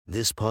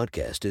This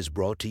podcast is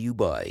brought to you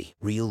by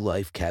Real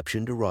Life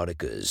Captioned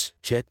Eroticas.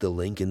 Check the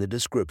link in the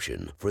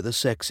description for the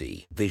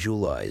sexy,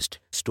 visualized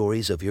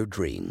stories of your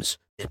dreams.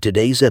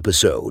 Today's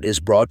episode is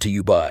brought to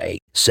you by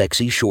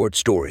Sexy Short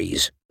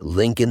Stories.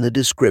 Link in the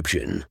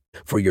description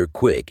for your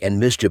quick and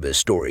mischievous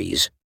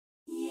stories.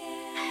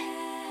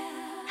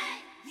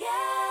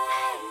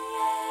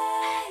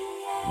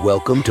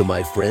 Welcome to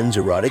my friend's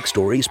Erotic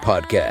Stories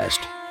podcast,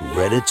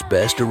 Reddit's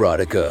Best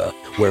Erotica,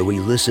 where we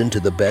listen to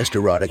the best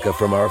erotica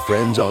from our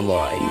friends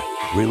online.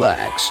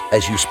 Relax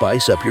as you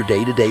spice up your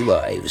day-to-day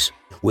lives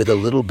with a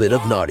little bit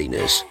of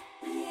naughtiness.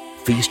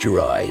 Feast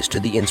your eyes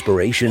to the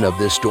inspiration of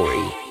this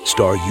story.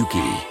 Star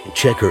Yuki.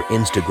 Check her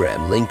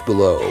Instagram linked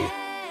below.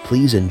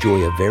 Please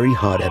enjoy a very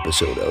hot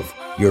episode of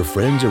Your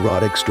Friend's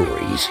Erotic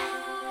Stories.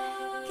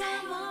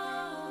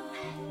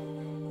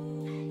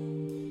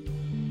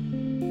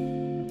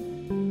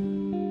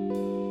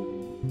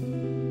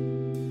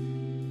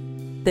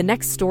 The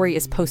next story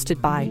is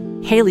posted by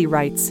Haley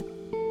writes,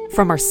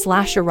 from our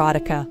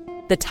 /erotica.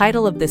 The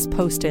title of this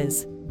post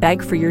is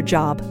Beg for Your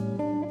Job.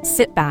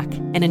 Sit back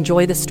and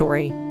enjoy the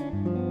story.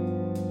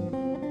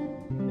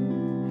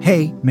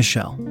 Hey,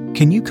 Michelle,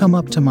 can you come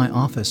up to my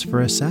office for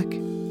a sec?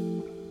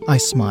 I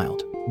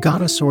smiled.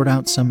 Gotta sort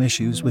out some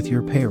issues with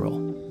your payroll.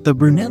 The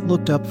brunette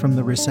looked up from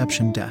the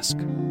reception desk,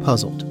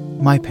 puzzled.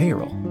 My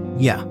payroll?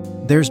 Yeah,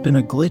 there's been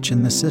a glitch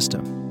in the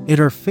system. It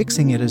are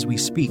fixing it as we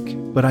speak,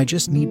 but I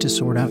just need to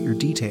sort out your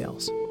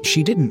details.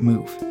 She didn't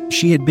move.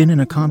 She had been in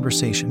a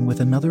conversation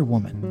with another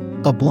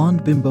woman, a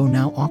blonde bimbo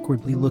now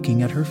awkwardly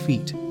looking at her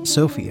feet.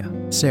 Sophia,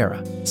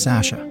 Sarah,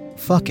 Sasha.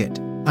 Fuck it.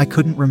 I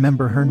couldn't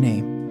remember her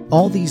name.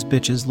 All these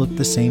bitches look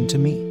the same to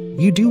me.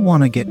 You do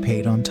want to get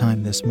paid on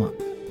time this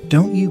month,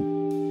 don't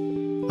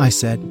you? I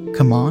said,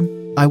 come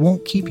on, I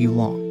won't keep you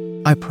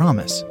long. I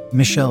promise.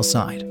 Michelle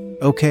sighed.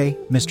 Okay,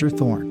 Mr.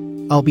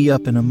 Thorne. I'll be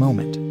up in a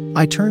moment.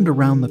 I turned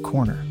around the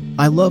corner.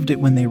 I loved it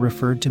when they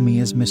referred to me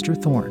as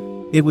Mr.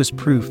 Thorne. It was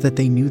proof that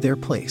they knew their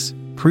place,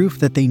 proof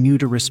that they knew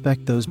to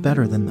respect those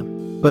better than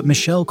them. But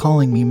Michelle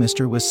calling me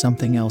Mr. was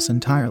something else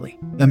entirely.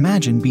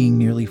 Imagine being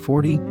nearly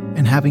 40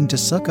 and having to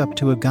suck up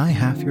to a guy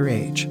half your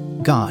age.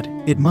 God,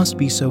 it must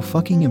be so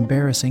fucking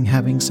embarrassing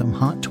having some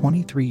hot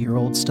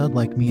 23-year-old stud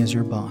like me as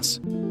your boss.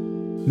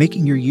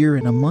 Making your year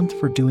in a month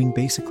for doing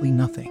basically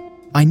nothing.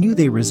 I knew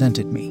they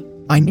resented me.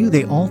 I knew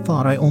they all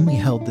thought I only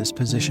held this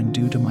position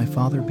due to my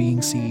father being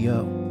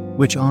CEO,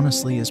 which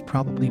honestly is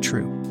probably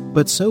true.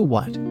 But so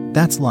what?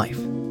 That's life.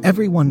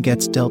 Everyone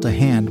gets dealt a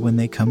hand when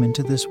they come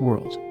into this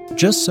world.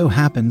 Just so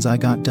happens I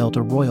got dealt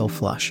a royal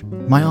flush.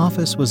 My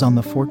office was on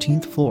the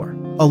 14th floor,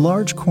 a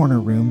large corner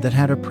room that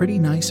had a pretty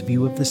nice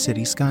view of the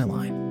city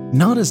skyline.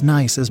 Not as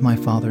nice as my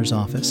father's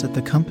office at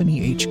the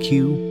company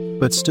HQ,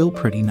 but still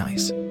pretty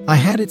nice. I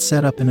had it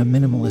set up in a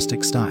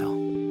minimalistic style.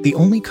 The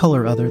only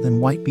color other than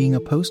white being a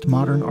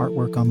postmodern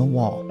artwork on the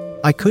wall.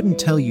 I couldn't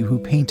tell you who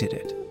painted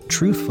it.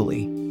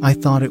 Truthfully, I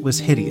thought it was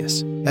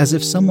hideous, as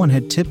if someone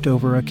had tipped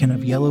over a can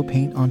of yellow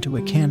paint onto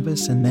a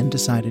canvas and then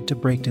decided to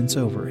breakdance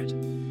over it,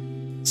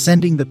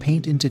 sending the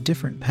paint into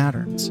different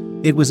patterns.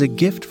 It was a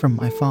gift from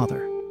my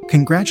father,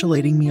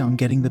 congratulating me on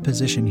getting the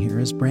position here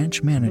as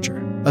branch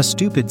manager. A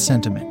stupid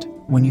sentiment,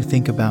 when you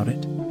think about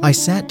it. I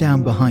sat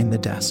down behind the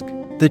desk.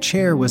 The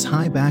chair was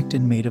high-backed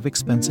and made of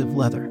expensive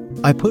leather.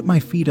 I put my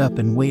feet up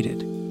and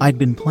waited. I'd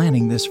been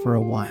planning this for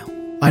a while.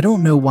 I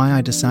don't know why I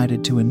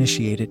decided to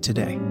initiate it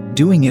today.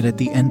 Doing it at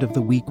the end of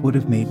the week would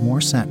have made more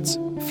sense.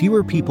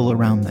 Fewer people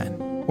around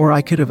then. Or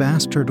I could have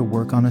asked her to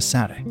work on a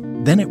Saturday.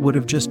 Then it would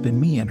have just been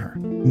me and her.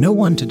 No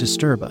one to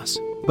disturb us.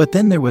 But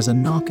then there was a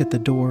knock at the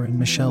door and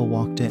Michelle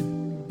walked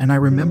in. And I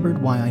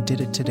remembered why I did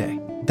it today.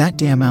 That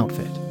damn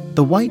outfit.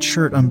 The white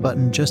shirt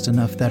unbuttoned just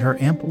enough that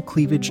her ample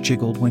cleavage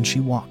jiggled when she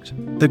walked.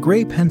 The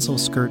gray pencil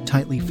skirt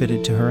tightly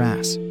fitted to her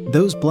ass.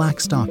 Those black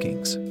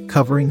stockings,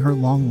 covering her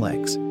long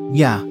legs.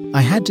 Yeah,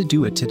 I had to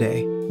do it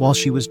today, while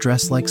she was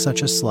dressed like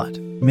such a slut.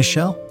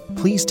 Michelle,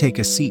 please take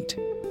a seat.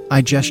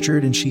 I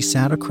gestured and she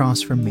sat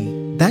across from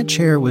me. That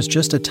chair was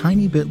just a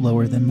tiny bit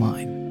lower than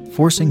mine,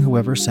 forcing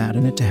whoever sat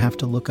in it to have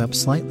to look up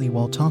slightly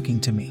while talking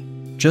to me.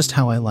 Just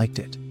how I liked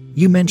it.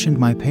 You mentioned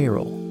my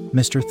payroll,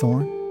 Mr.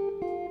 Thorne?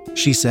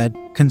 She said,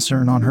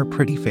 concern on her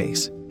pretty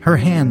face. Her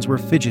hands were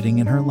fidgeting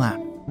in her lap.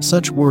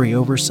 Such worry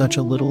over such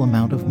a little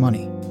amount of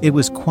money. It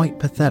was quite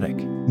pathetic.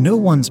 No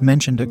one's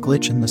mentioned a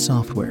glitch in the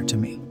software to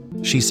me,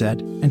 she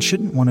said, and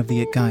shouldn't one of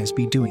the guys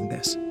be doing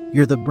this?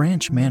 You're the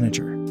branch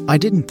manager. I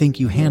didn't think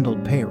you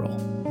handled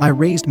payroll. I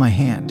raised my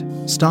hand,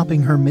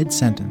 stopping her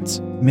mid-sentence.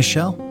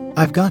 Michelle,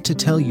 I've got to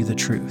tell you the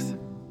truth.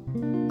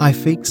 I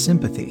faked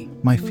sympathy,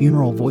 my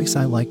funeral voice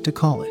I like to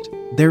call it.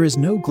 There is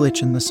no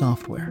glitch in the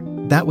software.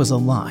 That was a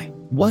lie.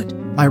 What?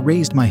 I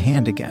raised my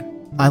hand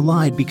again. I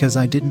lied because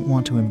I didn't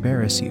want to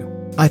embarrass you.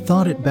 I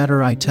thought it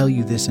better I tell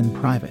you this in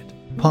private.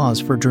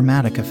 Pause for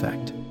dramatic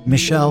effect.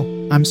 Michelle,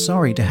 I'm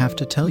sorry to have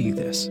to tell you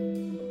this,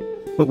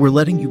 but we're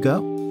letting you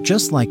go?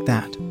 Just like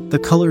that, the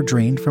color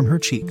drained from her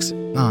cheeks.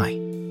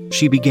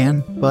 She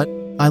began, but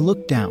I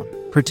looked down,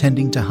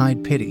 pretending to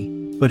hide pity,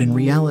 but in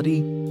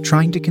reality,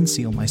 trying to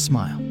conceal my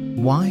smile.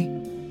 Why?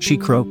 she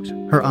croaked,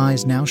 her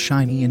eyes now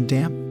shiny and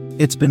damp.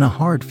 It's been a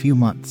hard few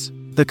months.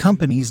 The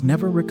company's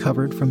never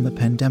recovered from the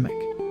pandemic.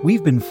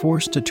 We've been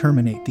forced to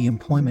terminate the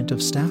employment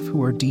of staff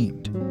who are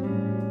deemed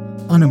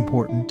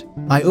unimportant.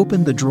 I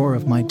opened the drawer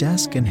of my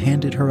desk and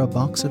handed her a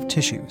box of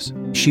tissues.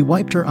 She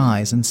wiped her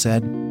eyes and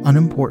said,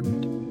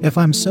 "Unimportant? If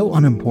I'm so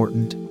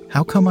unimportant,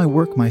 how come I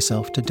work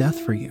myself to death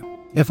for you?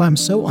 If I'm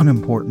so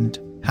unimportant,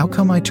 how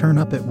come I turn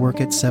up at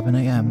work at 7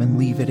 a.m. and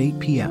leave at 8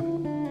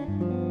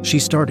 p.m.? She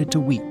started to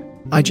weep.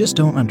 I just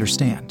don't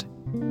understand.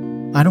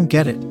 I don't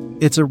get it.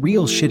 It's a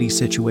real shitty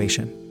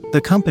situation.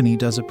 The company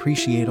does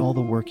appreciate all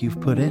the work you've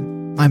put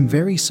in. I'm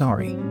very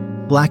sorry."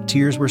 Black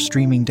tears were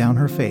streaming down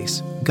her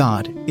face.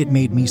 God, it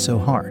made me so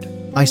hard.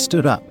 I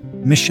stood up.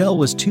 Michelle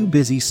was too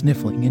busy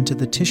sniffling into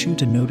the tissue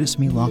to notice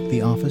me lock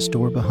the office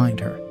door behind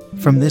her.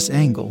 From this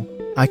angle,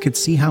 I could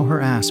see how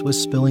her ass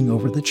was spilling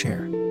over the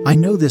chair. I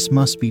know this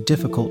must be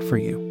difficult for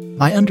you.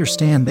 I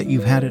understand that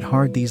you've had it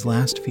hard these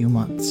last few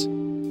months.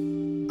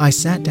 I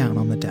sat down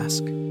on the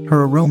desk.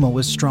 Her aroma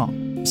was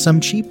strong, some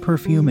cheap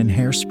perfume and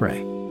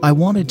hairspray. I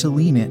wanted to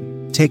lean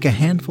in, take a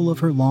handful of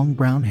her long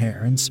brown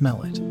hair and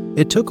smell it.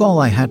 It took all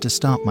I had to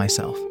stop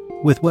myself.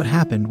 With what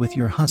happened with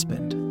your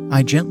husband,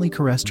 I gently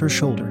caressed her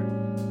shoulder.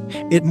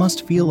 It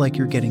must feel like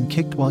you're getting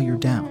kicked while you're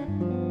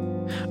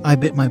down. I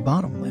bit my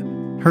bottom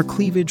lip. Her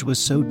cleavage was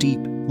so deep,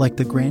 like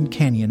the Grand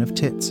Canyon of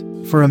tits,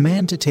 for a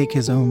man to take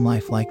his own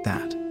life like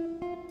that.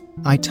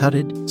 I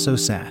tutted, so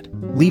sad.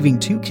 Leaving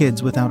 2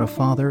 kids without a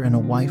father and a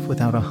wife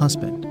without a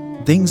husband.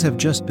 Things have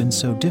just been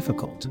so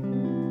difficult.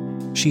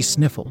 She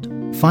sniffled.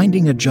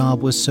 Finding a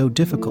job was so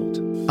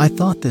difficult. I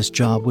thought this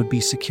job would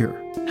be secure.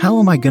 How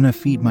am I gonna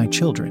feed my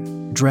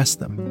children, dress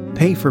them,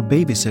 pay for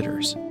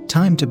babysitters?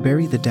 Time to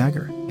bury the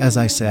dagger. As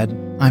I said,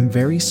 I'm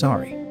very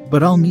sorry,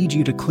 but I'll need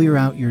you to clear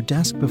out your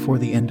desk before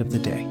the end of the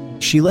day.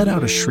 She let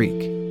out a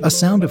shriek, a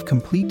sound of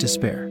complete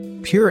despair,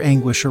 pure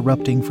anguish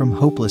erupting from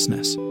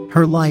hopelessness.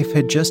 Her life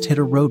had just hit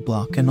a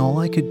roadblock and all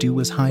I could do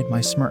was hide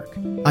my smirk.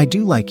 I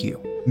do like you,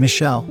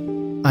 Michelle.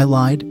 I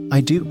lied,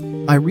 I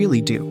do. I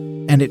really do.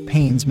 And it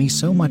pains me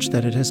so much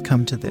that it has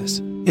come to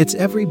this. It's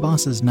every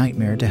boss's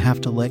nightmare to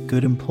have to let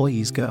good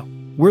employees go.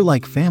 We're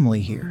like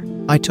family here.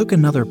 I took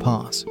another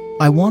pause.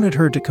 I wanted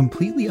her to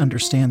completely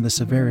understand the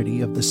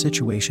severity of the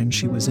situation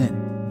she was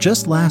in.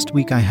 Just last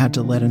week I had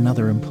to let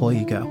another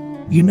employee go.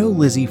 You know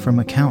Lizzie from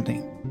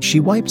accounting. She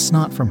wiped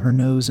snot from her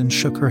nose and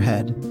shook her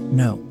head.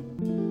 No.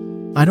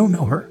 I don't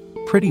know her.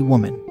 Pretty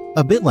woman.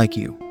 A bit like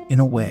you, in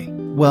a way.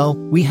 Well,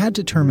 we had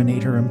to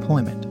terminate her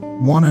employment.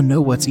 Wanna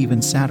know what's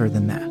even sadder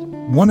than that?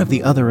 One of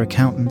the other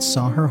accountants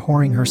saw her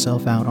whoring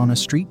herself out on a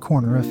street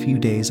corner a few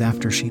days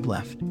after she'd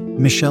left.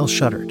 Michelle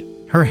shuddered.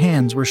 Her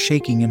hands were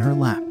shaking in her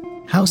lap.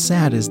 How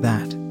sad is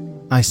that?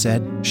 I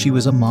said, she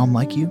was a mom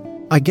like you?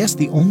 I guess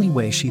the only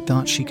way she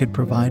thought she could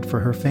provide for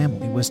her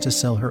family was to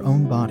sell her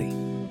own body.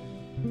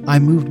 I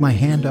moved my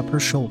hand up her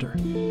shoulder,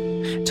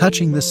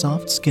 touching the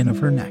soft skin of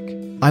her neck.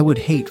 I would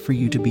hate for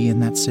you to be in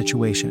that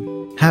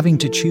situation, having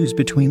to choose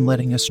between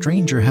letting a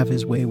stranger have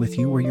his way with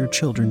you or your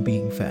children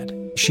being fed.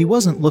 She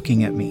wasn't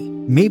looking at me.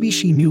 Maybe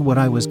she knew what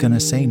I was gonna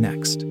say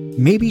next.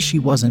 Maybe she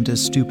wasn't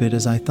as stupid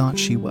as I thought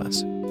she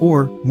was.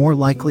 Or, more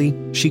likely,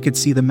 she could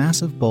see the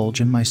massive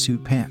bulge in my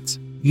suit pants.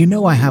 You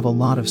know I have a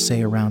lot of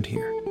say around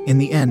here. In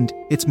the end,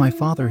 it's my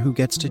father who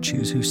gets to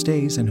choose who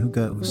stays and who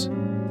goes.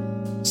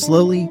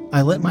 Slowly,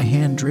 I let my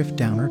hand drift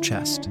down her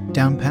chest,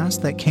 down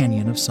past that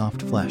canyon of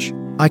soft flesh.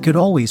 I could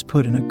always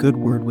put in a good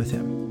word with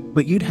him,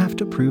 but you'd have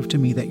to prove to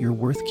me that you're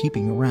worth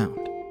keeping around.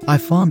 I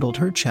fondled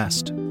her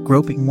chest,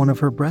 groping one of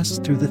her breasts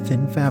through the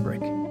thin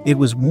fabric. It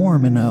was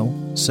warm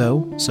and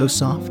so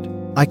soft.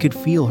 I could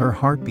feel her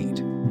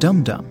heartbeat.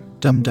 Dum-dum,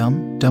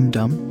 dum-dum,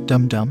 dum-dum,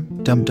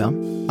 dum-dum,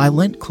 dum-dum. I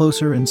leant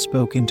closer and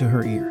spoke into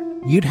her ear.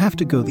 You'd have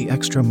to go the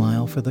extra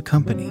mile for the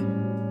company.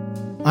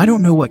 I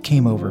don't know what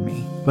came over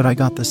me, but I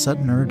got the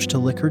sudden urge to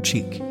lick her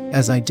cheek.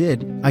 As I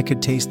did, I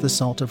could taste the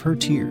salt of her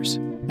tears,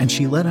 and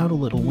she let out a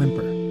little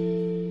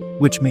whimper,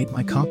 which made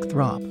my cock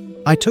throb.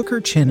 I took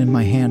her chin in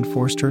my hand,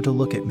 forced her to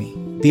look at me.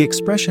 The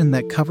expression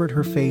that covered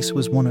her face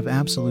was one of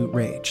absolute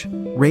rage.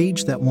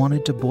 Rage that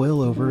wanted to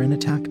boil over and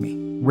attack me.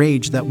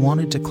 Rage that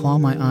wanted to claw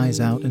my eyes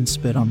out and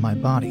spit on my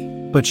body.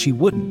 But she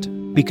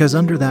wouldn't, because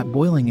under that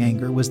boiling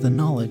anger was the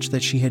knowledge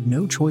that she had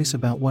no choice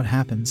about what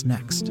happens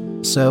next.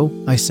 So,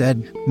 I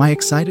said, my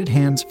excited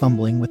hands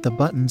fumbling with the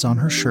buttons on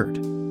her shirt,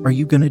 "Are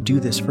you gonna do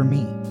this for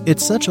me?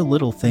 It's such a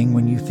little thing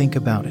when you think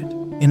about it.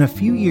 In a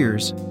few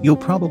years, you'll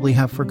probably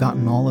have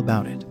forgotten all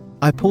about it."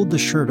 I pulled the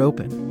shirt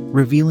open,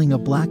 revealing a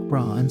black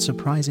bra and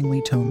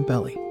surprisingly toned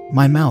belly.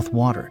 My mouth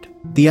watered.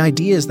 The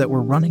ideas that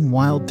were running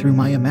wild through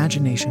my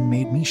imagination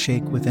made me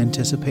shake with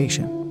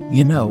anticipation.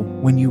 You know,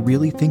 when you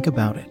really think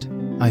about it,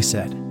 I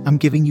said, I'm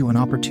giving you an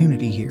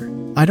opportunity here.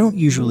 I don't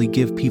usually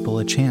give people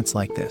a chance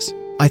like this.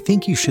 I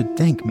think you should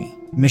thank me.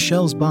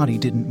 Michelle's body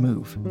didn't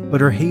move,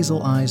 but her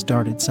hazel eyes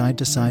darted side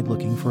to side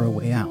looking for a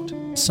way out.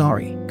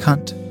 Sorry,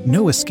 cunt.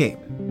 No escape.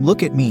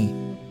 Look at me,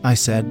 I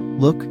said.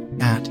 Look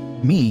at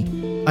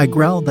me. I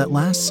growled that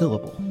last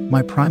syllable,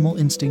 my primal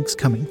instincts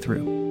coming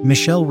through.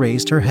 Michelle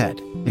raised her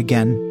head.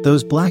 Again,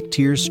 those black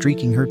tears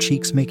streaking her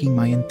cheeks making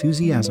my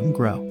enthusiasm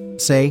grow.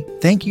 Say,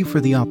 thank you for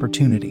the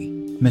opportunity,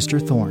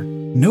 Mr.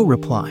 Thorne. No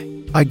reply.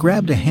 I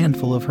grabbed a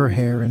handful of her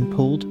hair and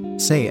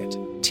pulled. Say it.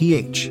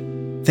 TH.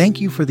 Thank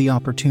you for the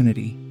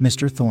opportunity,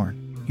 Mr. Thorne.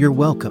 You're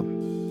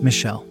welcome,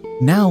 Michelle.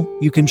 Now,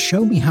 you can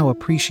show me how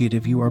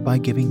appreciative you are by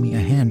giving me a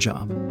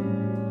handjob.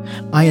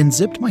 I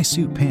unzipped my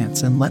suit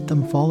pants and let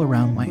them fall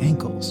around my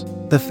ankles.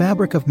 The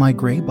fabric of my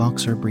gray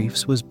boxer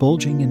briefs was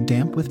bulging and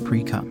damp with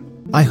pre-cum.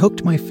 I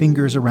hooked my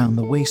fingers around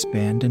the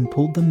waistband and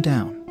pulled them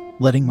down,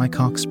 letting my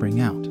cock spring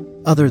out.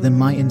 Other than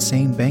my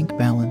insane bank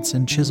balance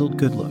and chiseled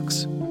good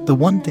looks, the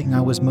one thing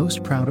I was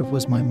most proud of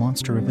was my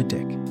monster of a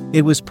dick.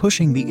 It was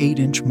pushing the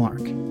 8-inch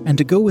mark, and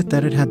to go with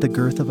that it had the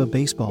girth of a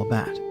baseball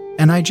bat.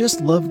 And I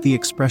just loved the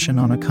expression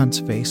on a cunt's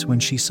face when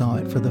she saw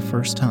it for the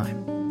first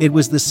time. It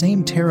was the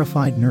same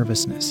terrified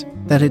nervousness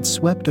that had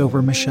swept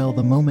over Michelle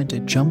the moment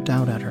it jumped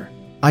out at her.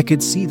 I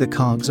could see the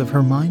cogs of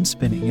her mind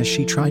spinning as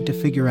she tried to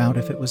figure out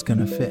if it was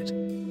gonna fit.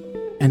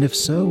 And if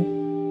so,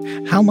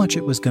 how much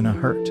it was gonna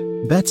hurt.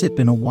 Bets it's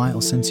been a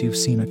while since you've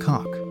seen a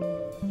cock.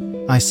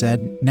 I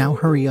said, now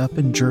hurry up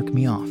and jerk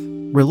me off.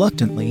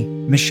 Reluctantly,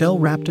 Michelle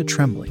wrapped a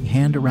trembling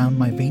hand around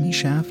my veiny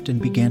shaft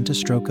and began to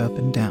stroke up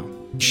and down.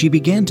 She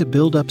began to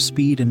build up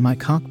speed and my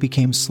cock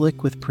became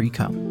slick with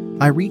pre-cum.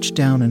 I reached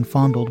down and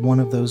fondled one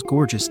of those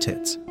gorgeous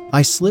tits.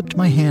 I slipped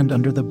my hand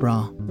under the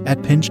bra,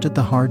 pinched at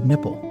the hard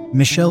nipple.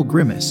 Michelle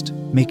grimaced,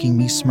 making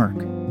me smirk.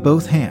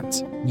 Both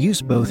hands.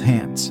 Use both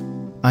hands,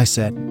 I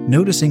said,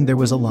 noticing there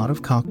was a lot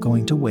of cock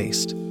going to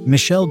waste.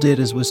 Michelle did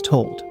as was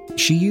told.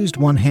 She used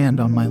one hand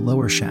on my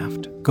lower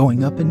shaft,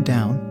 going up and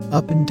down,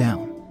 up and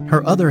down.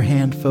 Her other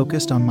hand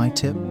focused on my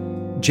tip,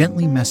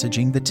 gently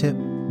messaging the tip.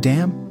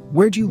 Damn,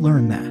 where'd you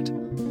learn that?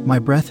 My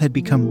breath had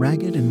become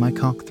ragged and my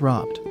cock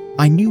throbbed.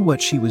 I knew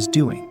what she was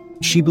doing.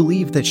 She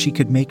believed that she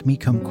could make me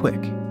come quick,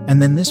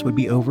 and then this would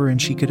be over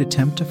and she could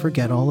attempt to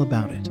forget all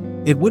about it.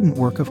 It wouldn't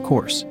work, of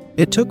course.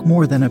 It took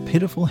more than a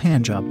pitiful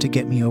handjob to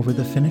get me over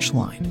the finish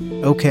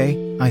line.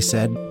 Okay, I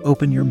said,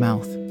 open your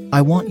mouth.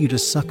 I want you to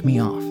suck me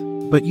off.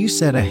 But you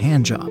said a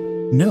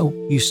handjob. No,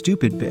 you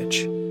stupid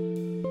bitch.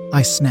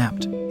 I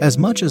snapped. As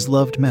much as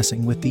loved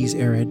messing with these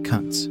airhead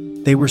cunts,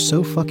 they were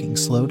so fucking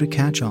slow to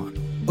catch on.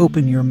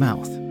 Open your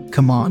mouth.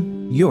 Come on,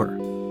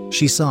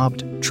 she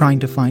sobbed, trying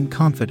to find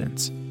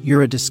confidence.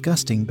 You're a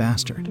disgusting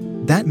bastard.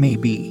 That may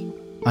be,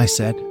 I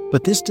said,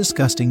 but this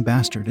disgusting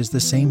bastard is the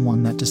same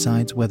one that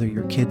decides whether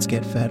your kids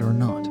get fed or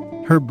not.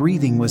 Her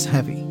breathing was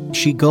heavy.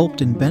 She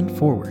gulped and bent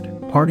forward,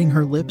 parting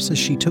her lips as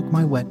she took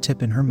my wet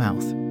tip in her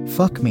mouth.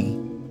 Fuck me.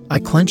 I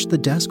clenched the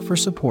desk for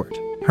support.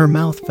 Her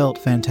mouth felt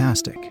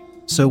fantastic,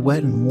 so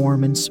wet and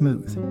warm and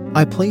smooth.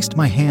 I placed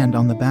my hand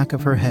on the back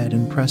of her head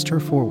and pressed her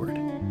forward,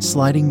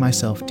 sliding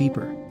myself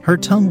deeper. Her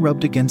tongue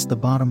rubbed against the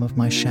bottom of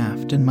my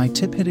shaft and my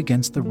tip hit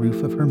against the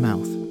roof of her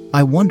mouth.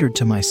 I wondered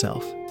to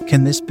myself,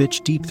 can this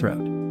bitch deep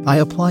throat? I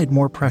applied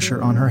more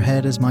pressure on her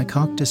head as my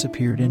cock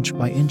disappeared inch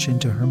by inch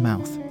into her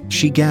mouth.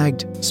 She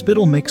gagged,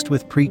 spittle mixed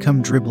with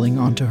pre-cum dribbling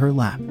onto her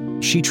lap.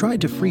 She tried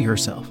to free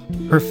herself,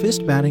 her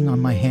fist batting on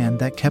my hand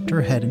that kept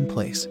her head in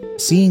place.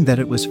 Seeing that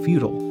it was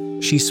futile,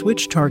 she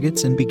switched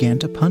targets and began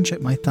to punch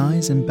at my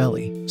thighs and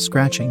belly,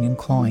 scratching and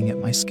clawing at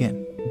my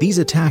skin. These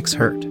attacks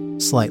hurt,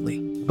 slightly,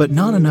 but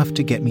not enough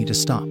to get me to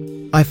stop.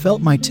 I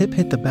felt my tip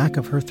hit the back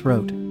of her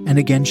throat, and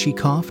again she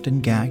coughed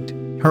and gagged.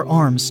 Her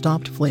arms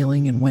stopped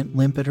flailing and went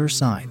limp at her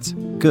sides.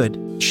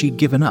 Good, she'd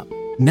given up.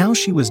 Now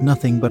she was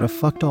nothing but a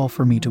fuckdoll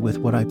for me to with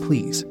what I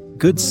please.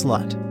 Good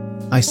slut,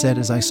 I said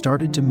as I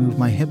started to move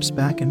my hips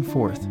back and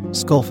forth,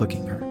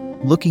 skull-fucking her.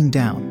 Looking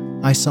down,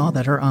 I saw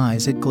that her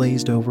eyes had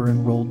glazed over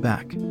and rolled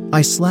back.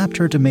 I slapped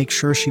her to make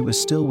sure she was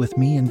still with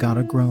me and got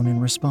a groan in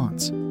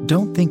response.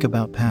 Don't think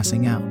about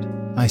passing out,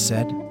 I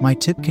said, my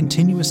tip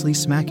continuously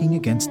smacking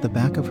against the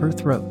back of her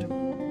throat.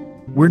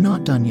 We're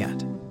not done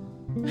yet.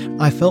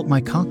 I felt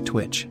my cock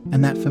twitch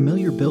and that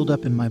familiar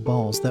buildup in my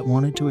balls that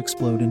wanted to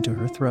explode into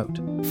her throat.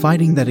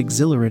 Fighting that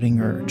exhilarating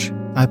urge,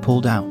 I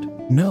pulled out.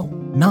 No,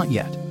 not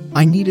yet.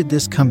 I needed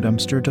this cum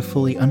dumpster to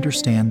fully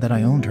understand that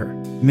I owned her.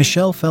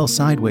 Michelle fell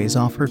sideways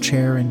off her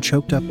chair and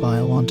choked up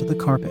bile onto the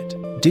carpet.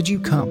 Did you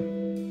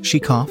come? She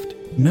coughed.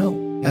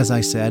 No, as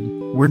I said,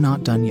 we're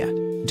not done yet.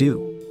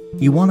 Do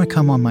you want to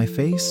come on my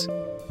face?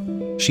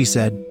 She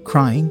said,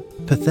 crying.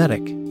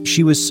 Pathetic.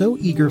 She was so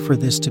eager for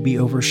this to be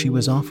over she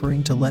was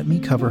offering to let me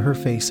cover her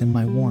face in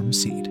my warm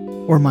seed.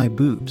 Or my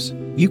boobs.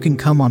 You can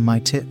come on my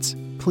tits,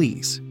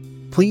 please.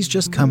 Please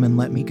just come and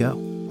let me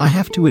go. I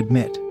have to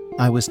admit,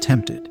 I was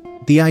tempted.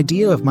 The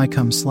idea of my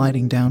cum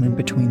sliding down in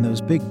between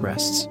those big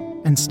breasts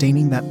and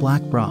staining that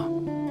black bra.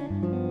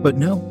 But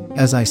no,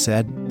 as I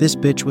said, this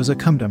bitch was a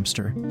cum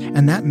dumpster,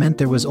 and that meant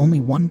there was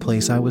only one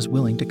place I was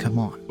willing to come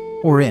on.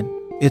 Or in.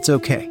 It's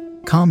okay.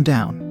 Calm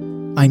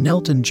down. I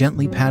knelt and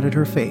gently patted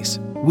her face.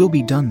 We'll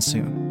be done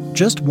soon.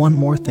 Just one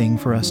more thing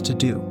for us to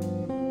do.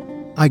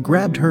 I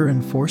grabbed her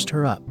and forced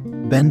her up.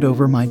 Bend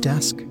over my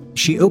desk.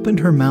 She opened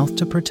her mouth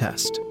to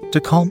protest, to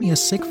call me a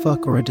sick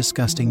fuck or a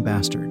disgusting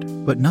bastard,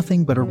 but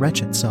nothing but a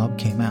wretched sob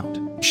came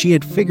out. She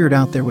had figured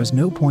out there was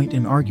no point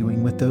in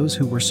arguing with those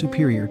who were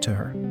superior to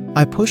her.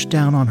 I pushed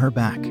down on her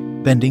back,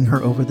 bending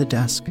her over the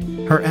desk.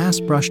 Her ass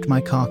brushed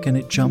my cock and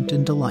it jumped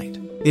in delight.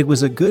 It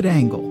was a good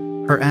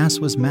angle. Her ass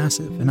was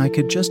massive and I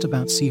could just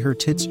about see her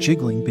tits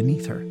jiggling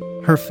beneath her.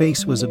 Her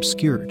face was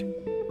obscured.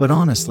 But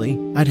honestly,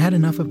 I'd had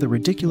enough of the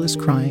ridiculous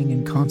crying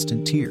and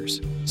constant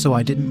tears, so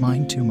I didn't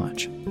mind too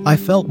much. I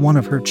felt one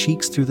of her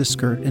cheeks through the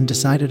skirt and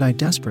decided I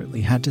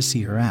desperately had to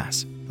see her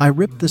ass. I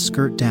ripped the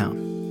skirt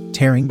down,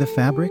 tearing the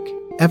fabric.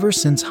 Ever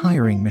since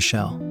hiring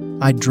Michelle,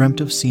 I'd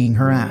dreamt of seeing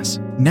her ass.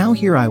 Now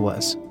here I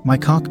was, my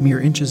cock mere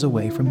inches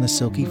away from the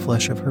silky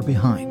flesh of her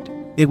behind.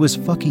 It was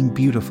fucking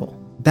beautiful.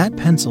 That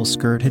pencil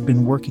skirt had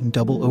been working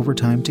double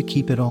overtime to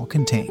keep it all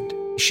contained.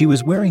 She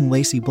was wearing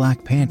lacy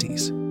black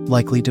panties,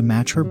 likely to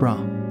match her bra.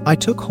 I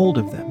took hold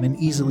of them and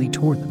easily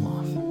tore them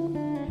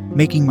off,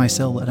 making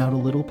myself let out a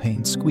little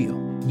pained squeal.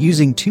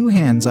 Using 2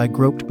 hands, I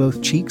groped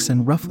both cheeks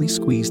and roughly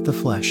squeezed the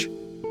flesh,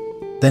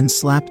 then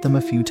slapped them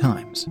a few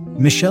times.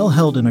 Michelle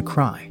held in a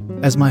cry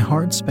as my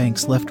hard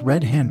spanks left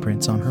red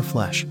handprints on her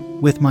flesh.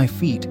 With my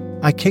feet,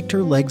 I kicked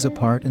her legs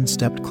apart and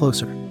stepped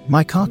closer.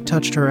 My cock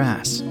touched her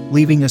ass,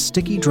 leaving a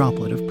sticky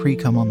droplet of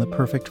pre-cum on the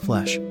perfect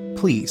flesh.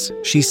 "Please,"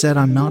 she said,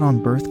 "I'm not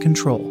on birth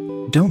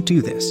control. Don't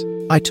do this."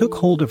 I took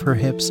hold of her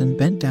hips and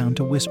bent down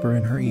to whisper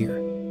in her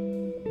ear,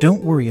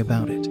 "Don't worry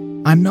about it.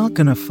 I'm not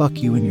gonna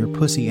fuck you in your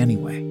pussy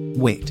anyway."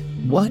 Wait,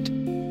 what?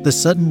 The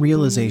sudden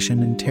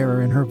realization and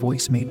terror in her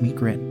voice made me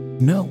grin.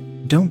 "No,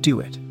 don't do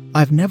it.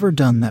 I've never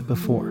done that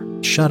before."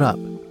 "Shut up,"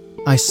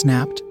 I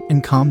snapped,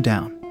 and calmed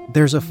down.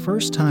 There's a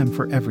first time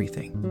for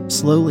everything.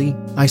 Slowly,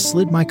 I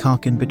slid my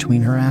cock in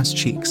between her ass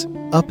cheeks,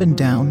 up and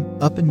down,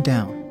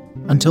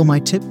 until my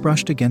tip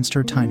brushed against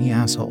her tiny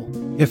asshole.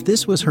 If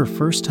this was her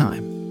first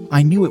time,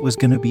 I knew it was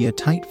gonna be a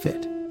tight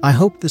fit. I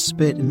hoped the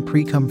spit and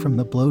pre-cum from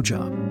the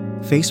blowjob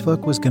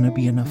facefuck was gonna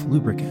be enough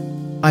lubricant.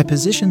 I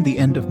positioned the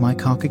end of my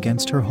cock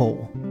against her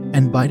hole,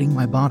 and biting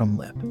my bottom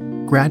lip,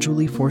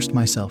 gradually forced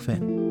myself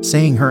in.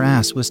 Saying her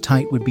ass was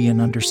tight would be an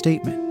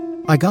understatement.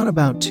 I got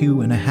about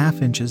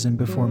 2.5 inches in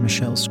before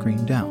Michelle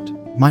screamed out.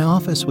 My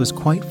office was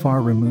quite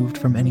far removed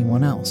from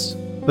anyone else,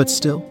 but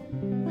still,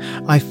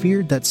 I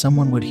feared that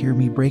someone would hear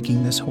me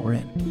breaking this whore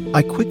in.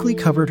 I quickly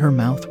covered her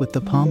mouth with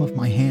the palm of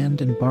my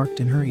hand and barked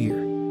in her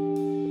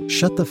ear,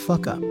 "Shut the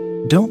fuck up.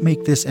 Don't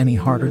make this any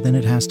harder than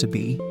it has to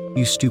be,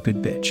 you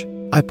stupid bitch."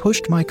 I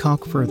pushed my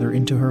cock further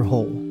into her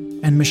hole,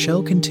 and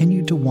Michelle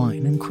continued to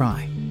whine and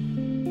cry,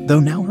 though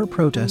now her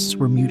protests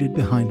were muted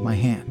behind my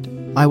hand.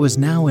 I was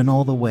now in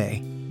all the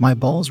way, my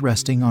balls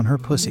resting on her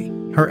pussy.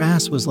 Her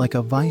ass was like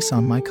a vice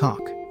on my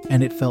cock,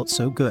 and it felt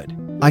so good.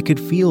 I could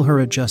feel her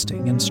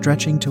adjusting and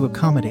stretching to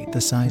accommodate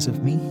the size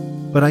of me,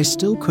 but I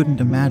still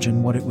couldn't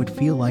imagine what it would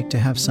feel like to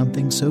have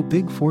something so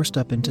big forced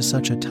up into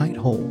such a tight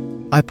hole.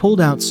 I pulled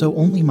out so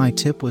only my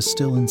tip was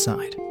still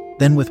inside,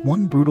 then with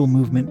one brutal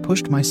movement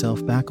pushed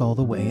myself back all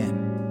the way in.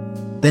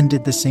 Then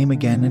did the same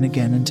again and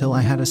again until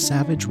I had a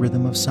savage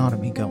rhythm of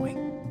sodomy going.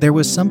 There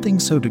was something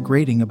so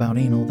degrading about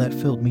anal that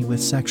filled me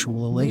with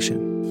sexual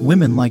elation.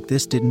 Women like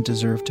this didn't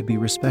deserve to be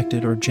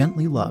respected or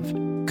gently loved.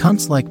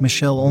 Cunts like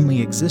Michelle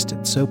only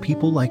existed so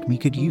people like me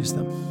could use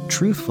them.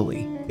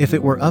 Truthfully, if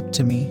it were up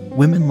to me,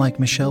 women like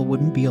Michelle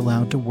wouldn't be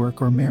allowed to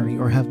work or marry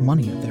or have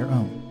money of their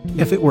own.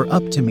 If it were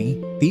up to me,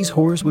 these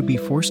whores would be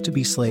forced to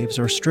be slaves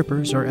or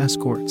strippers or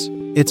escorts.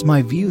 It's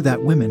my view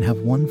that women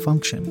have one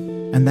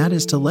function, and that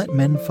is to let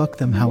men fuck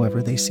them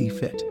however they see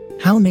fit.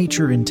 How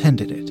nature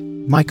intended it.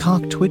 My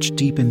cock twitched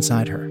deep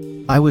inside her.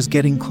 I was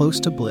getting close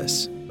to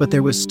bliss, but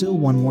there was still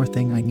one more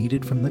thing I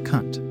needed from the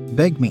cunt.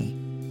 "Beg me,"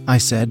 I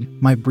said,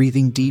 my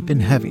breathing deep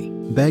and heavy.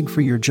 "Beg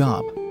for your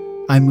job."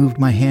 I moved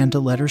my hand to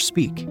let her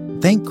speak.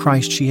 Thank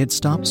Christ she had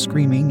stopped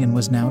screaming and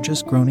was now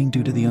just groaning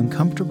due to the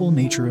uncomfortable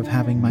nature of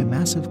having my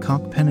massive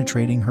cock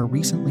penetrating her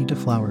recently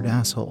deflowered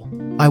asshole.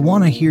 "I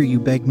want to hear you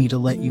beg me to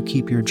let you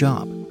keep your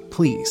job.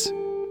 Please.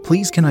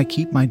 Please, can I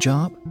keep my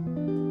job?"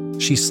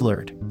 She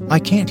slurred. "I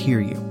can't hear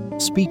you.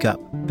 Speak up,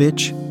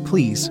 bitch.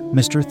 Please,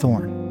 Mr.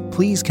 Thorne.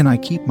 Please, can I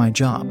keep my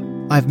job?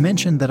 I've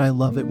mentioned that I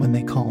love it when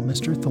they call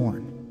Mr.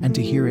 Thorne, and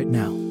to hear it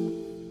now,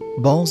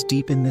 balls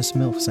deep in this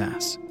MILF's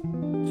ass,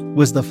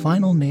 was the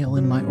final nail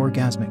in my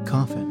orgasmic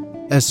coffin.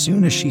 As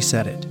soon as she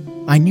said it,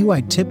 I knew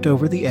I'd tipped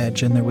over the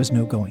edge and there was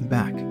no going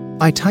back.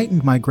 I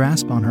tightened my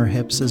grasp on her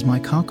hips as my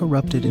cock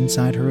erupted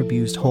inside her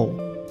abused hole.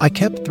 I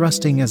kept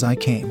thrusting as I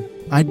came.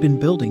 I'd been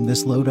building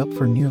this load up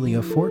for nearly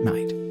a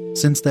fortnight,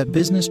 since that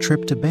business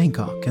trip to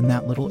Bangkok and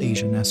that little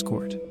Asian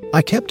escort.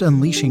 I kept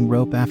unleashing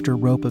rope after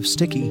rope of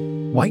sticky,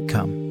 white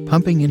cum,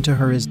 pumping into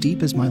her as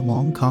deep as my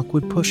long cock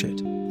would push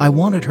it. I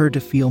wanted her to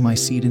feel my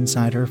seed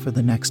inside her for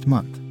the next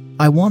month.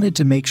 I wanted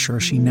to make sure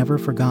she never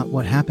forgot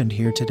what happened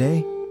here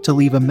today, to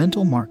leave a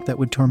mental mark that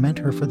would torment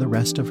her for the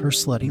rest of her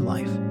slutty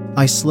life.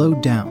 I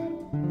slowed down,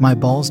 my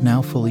balls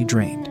now fully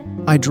drained.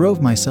 I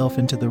drove myself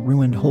into the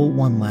ruined hole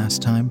one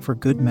last time for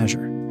good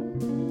measure,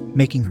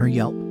 making her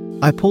yelp.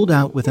 I pulled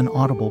out with an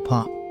audible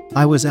pop.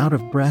 I was out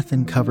of breath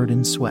and covered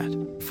in sweat.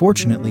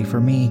 Fortunately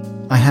for me,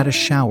 I had a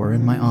shower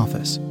in my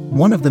office,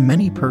 one of the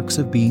many perks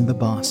of being the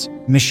boss.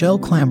 Michelle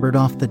clambered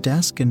off the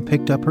desk and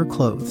picked up her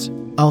clothes.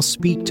 "I'll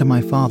speak to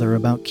my father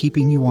about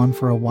keeping you on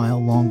for a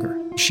while longer."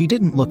 She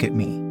didn't look at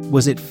me.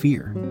 Was it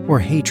fear or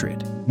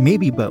hatred?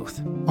 Maybe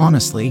both.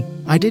 Honestly,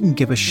 I didn't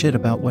give a shit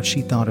about what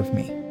she thought of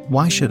me.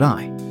 Why should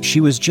I? She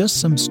was just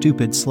some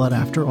stupid slut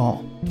after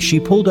all.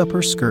 She pulled up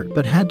her skirt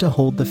but had to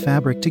hold the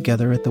fabric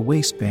together at the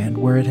waistband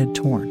where it had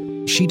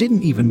torn. She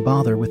didn't even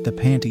bother with the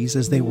panties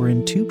as they were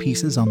in two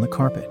pieces on the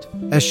carpet.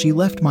 As she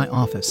left my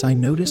office, I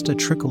noticed a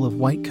trickle of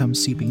white cum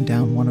seeping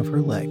down one of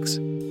her legs,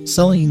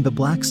 sullying the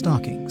black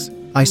stockings.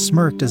 I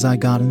smirked as I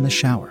got in the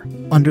shower.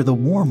 Under the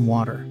warm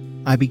water,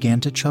 I began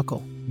to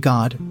chuckle.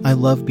 God, I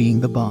love being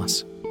the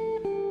boss.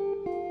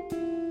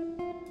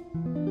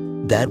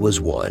 That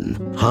was one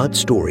hot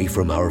story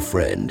from our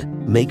friend.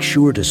 Make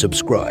sure to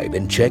subscribe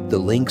and check the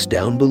links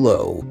down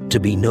below to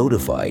be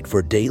notified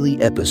for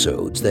daily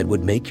episodes that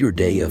would make your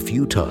day a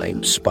few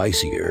times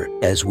spicier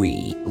as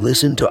we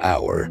listen to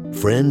our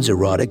friends'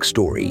 erotic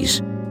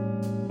stories.